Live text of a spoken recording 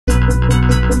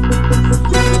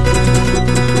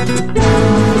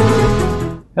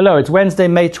Hello, it's Wednesday,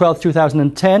 May 12,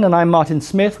 2010, and I'm Martin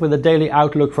Smith with a daily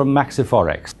outlook from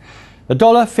MaxiForex. The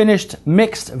dollar finished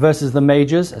mixed versus the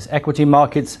majors as equity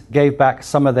markets gave back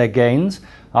some of their gains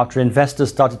after investors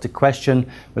started to question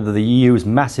whether the EU's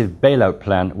massive bailout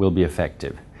plan will be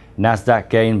effective.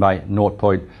 Nasdaq gained by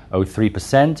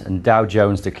 0.03% and Dow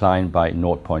Jones declined by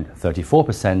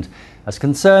 0.34% as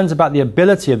concerns about the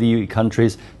ability of the EU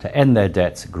countries to end their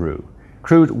debts grew.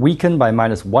 Crude weakened by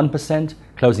 -1%,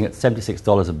 closing at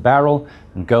 $76 a barrel,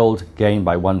 and gold gained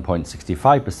by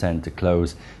 1.65% to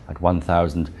close at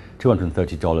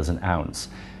 $1,230 an ounce,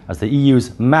 as the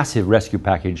EU's massive rescue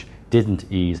package didn't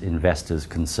ease investors'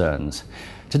 concerns.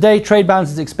 Today, trade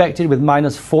balance is expected with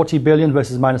 -40 billion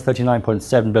versus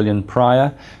 -39.7 billion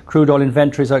prior. Crude oil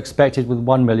inventories are expected with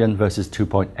 1 million versus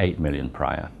 2.8 million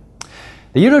prior.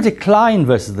 The euro declined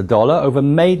versus the dollar over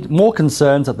more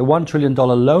concerns that the $1 trillion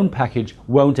loan package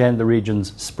won't end the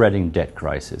region's spreading debt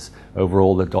crisis.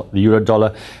 Overall, the euro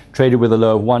dollar traded with a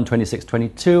low of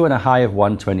 126.22 and a high of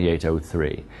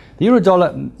 128.03. The euro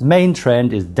dollar main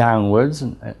trend is downwards,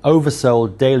 and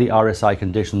oversold daily RSI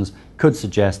conditions could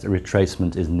suggest a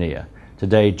retracement is near.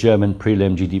 Today, German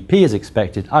prelim GDP is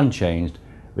expected unchanged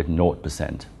with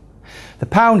 0%. The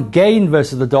pound gained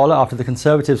versus the dollar after the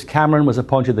Conservatives' Cameron was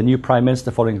appointed the new Prime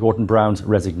Minister following Gordon Brown's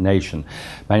resignation.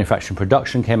 Manufacturing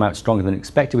production came out stronger than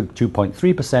expected with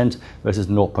 2.3% versus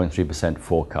 0.3%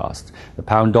 forecast. The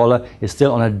pound dollar is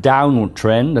still on a downward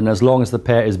trend, and as long as the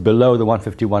pair is below the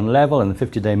 151 level and the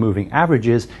 50-day moving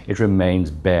averages, it remains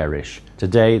bearish.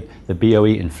 Today, the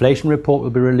BOE inflation report will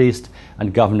be released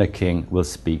and Governor King will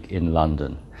speak in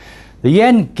London. The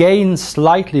yen gained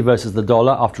slightly versus the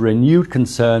dollar after renewed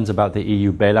concerns about the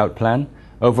EU bailout plan.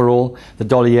 Overall, the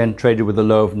dollar yen traded with a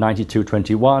low of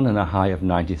 92.21 and a high of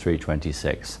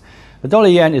 93.26. The dollar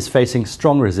yen is facing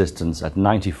strong resistance at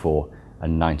 94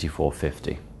 and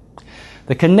 94.50.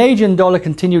 The Canadian dollar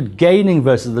continued gaining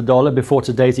versus the dollar before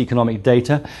today's economic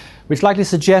data, which likely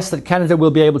suggests that Canada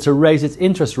will be able to raise its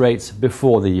interest rates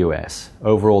before the US.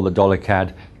 Overall, the dollar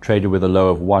CAD traded with a low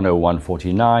of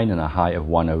 101.49 and a high of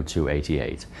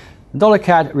 102.88. The dollar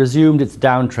CAD resumed its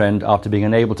downtrend after being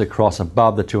unable to cross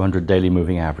above the 200 daily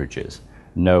moving averages.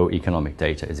 No economic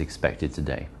data is expected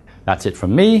today. That's it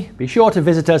from me. Be sure to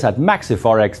visit us at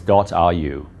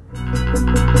maxiforex.ru.